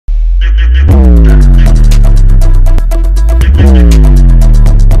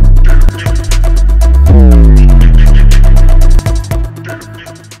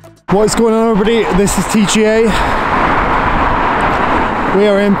What is going on, everybody? This is TGA. We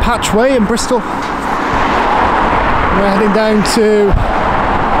are in Patchway in Bristol. We're heading down to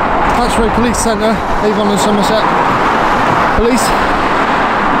Patchway Police Centre, Avon Somerset Police.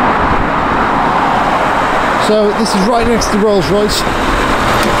 So this is right next to Rolls Royce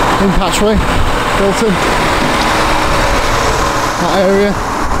in Patchway, Bilton, that area.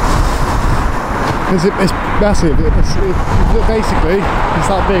 It's massive. Basically, it's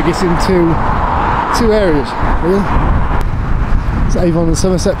that big. It's in two areas, really. It's Avon and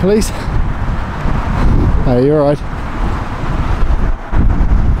Somerset Police. Hey, you're alright.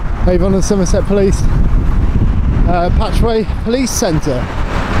 Avon and Somerset Police. Patchway Police Centre.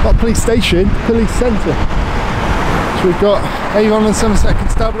 Not police station, police centre. So we've got Avon and Somerset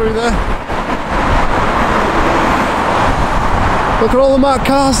Constabulary there. Look at all the marked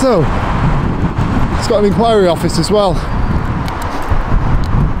cars though. It's got an inquiry office as well.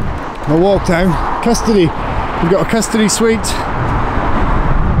 I'll walk down. Custody. We've got a custody suite.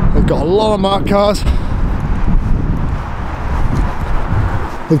 They've got a lot of marked cars.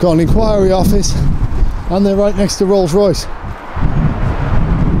 They've got an inquiry office and they're right next to Rolls Royce.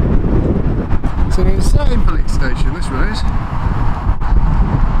 It's an insane police station, this one is.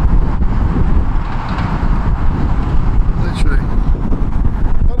 Literally.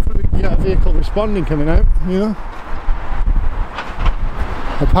 Hopefully we can get a vehicle responding coming out, you know.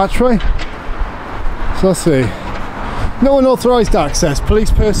 A Patchway. So let's see. No unauthorised access, police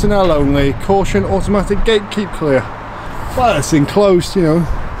personnel only, caution, automatic gate keep clear. Well, it's enclosed, you know.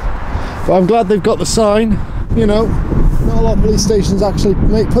 But I'm glad they've got the sign, you know. Not a lot of police stations actually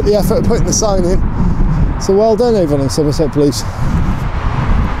put the effort of putting the sign in. So well done, Avon and Somerset Police.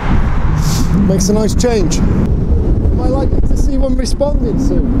 Makes a nice change. Am I likely to see one responding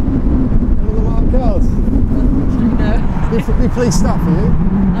soon? One of the marked cars? No. You police staff, are you?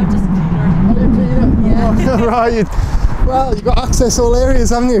 I'm just a cleaner. Are you a cleaner? Yeah. Oh, right. Well, you've got access all areas,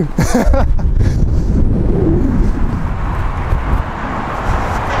 haven't you?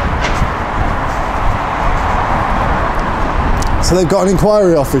 So they've got an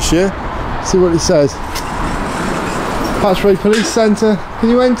inquiry office here. See what it says. Patchway Police Centre. Can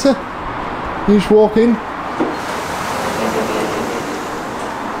you enter? You just walk in.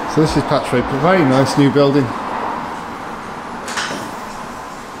 So this is Patchway. Very nice new building.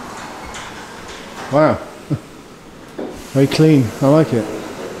 Wow. Very clean. I like it.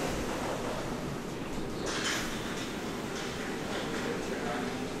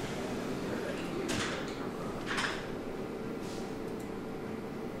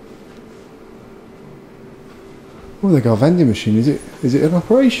 Oh, they got a vending machine. Is it in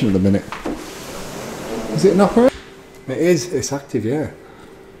operation at the minute? Is it in operation? It is. It's active, yeah.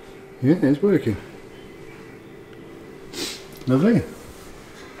 Yeah, it's working. Lovely.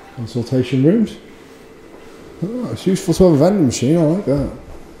 Consultation rooms. Oh, it's useful to have a vending machine. I like that.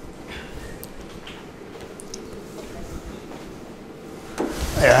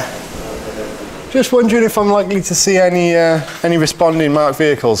 Yeah. Just wondering if I'm likely to see any responding marked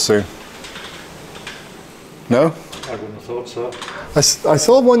vehicles soon. No? I wouldn't have thought so. I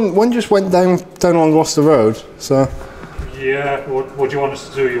saw one just went down along Gloucester Road, so... Yeah, what do you want us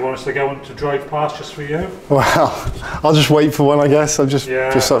to do? You want us to go and to drive past just for you? Well, I'll just wait for one, I guess. I'm just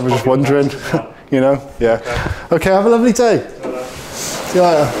wondering, you know? Yeah. Okay, have a lovely day. See you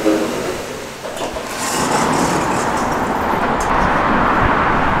later.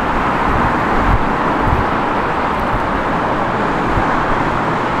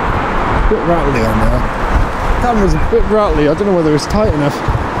 A bit rattly on there. Camera's a bit rattly. I don't know whether it's tight enough.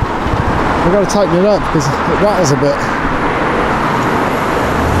 I've got to tighten it up because it rattles a bit.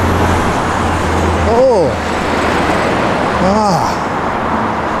 Oh!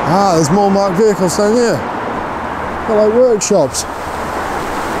 Ah, there's more marked vehicles down here. They're like workshops.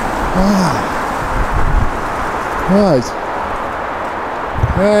 Right.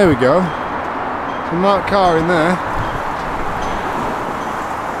 There we go. There's a marked car in there.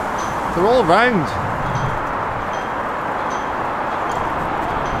 They're all round.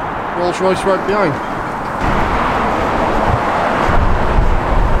 Rolls Royce right behind.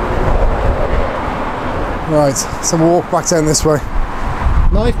 Right, so we'll walk back down this way.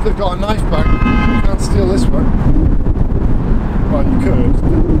 Knife, they've got a knife bag. You can't steal this one. Well, you could.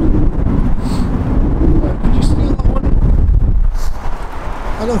 Could you steal that one?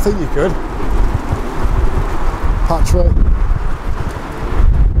 I don't think you could. Patchway.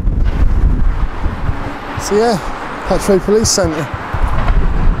 So yeah, Patchway Police Centre.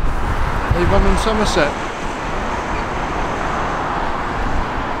 Avon and Somerset.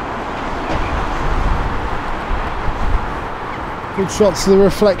 Good shots of the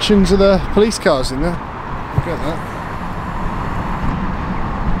reflections of the police cars in there. Look at that.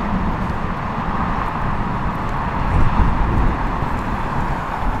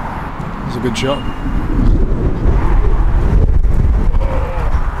 That's a good shot.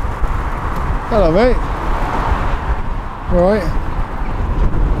 Hello, mate. All right.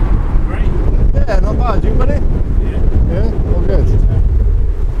 Great. Yeah, not bad. You buddy? Yeah. Yeah, all good.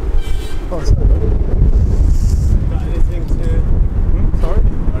 Oh, sorry. Got anything to? Sorry.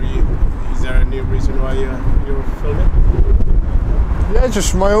 Are you? Is there any reason why you're filming? Yeah,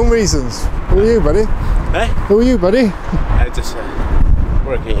 just for my own reasons. Who are you, buddy? Hey? Who are you, buddy? I just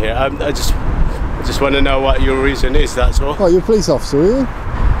working here. I just want to know what your reason is. That's all. Oh, you're a police officer, are you?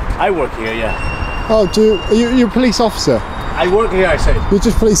 I work here. Yeah. Oh, you're a police officer? I work here. I say. You're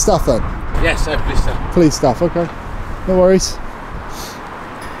just police staff then? Yes, I'm police staff. Police staff, okay. No worries.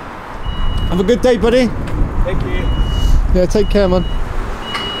 Have a good day, buddy. Thank you. Yeah, take care, man.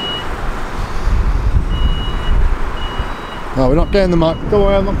 No, we're not getting the mark. Don't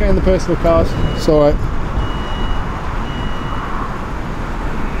worry, I'm not getting the personal cars. It's alright.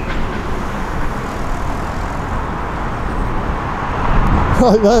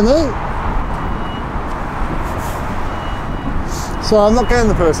 Right there, mate. So I'm not getting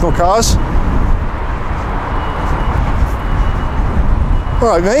the personal cars.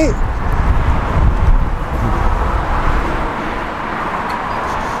 Alright, mate.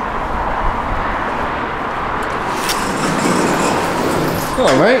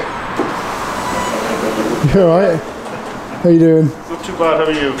 Hello, mate. You alright? How you doing? Not too bad, how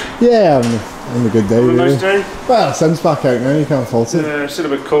are you? Yeah, I'm a good day. Have a Really. nice day? Well, the sun's back out now, you can't fault it. Yeah, it's still a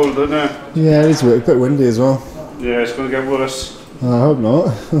bit cold, isn't it? Yeah, it is a bit windy as well. Yeah, it's going to get worse. I hope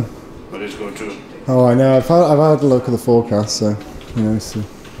not. But it's going to. Oh, I know. I've had a look at the forecast, so you know, so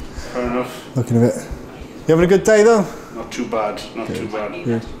Fair enough. looking a bit. You having a good day though? Not too bad, not too bad.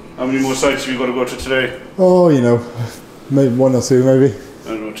 Good. How many more sites have you got to go to today? Oh, you know, maybe one or two, maybe. I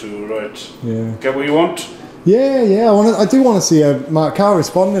don't know, two, right. Yeah. Get what you want? Yeah. I do want to see Mark Carr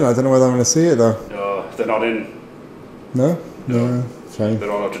responding. I don't know whether I'm going to see it though. No, they're not in. No. Shame. They're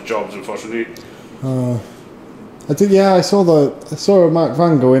all out of jobs, unfortunately. I did. Yeah, I saw a Mark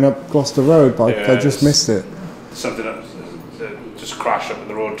van going up Gloucester Road, but I just missed it. Something that just crashed up in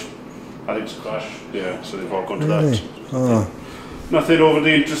the road. I think it's a crash. Yeah, so they've all gone to Really? that. Oh. Nothing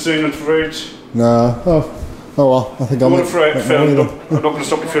overly interesting, I'm afraid. No. Oh well. I think I'm I'm not afraid make film. money I'm not going to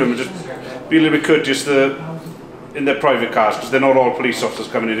stop you filming. Just be a little bit courteous in their private cars, because they're not all police officers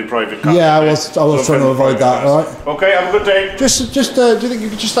coming in private cars. Yeah, I was trying to avoid that. All right. Okay, have a good day. Just, do you think you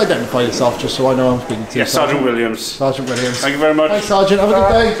could just identify yourself, just so I know I'm speaking to you? Yes, Sergeant Williams. Sergeant Williams. Thank you very much. Thanks, Sergeant. Have a good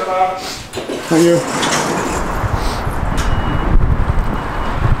day. Ta-ra. Thank you.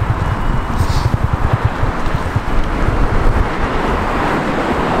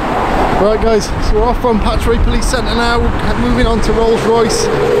 Right, guys. So we're off from Patchway Police Centre now. We're moving on to Rolls Royce.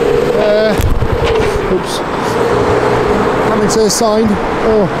 Oops. Coming to a sign.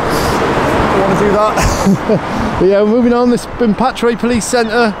 Oh, I don't want to do that. But yeah, we're moving on. This has been Patchway Police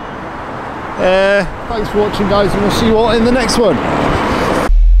Centre. Thanks for watching, guys, and we'll see you all in the next one.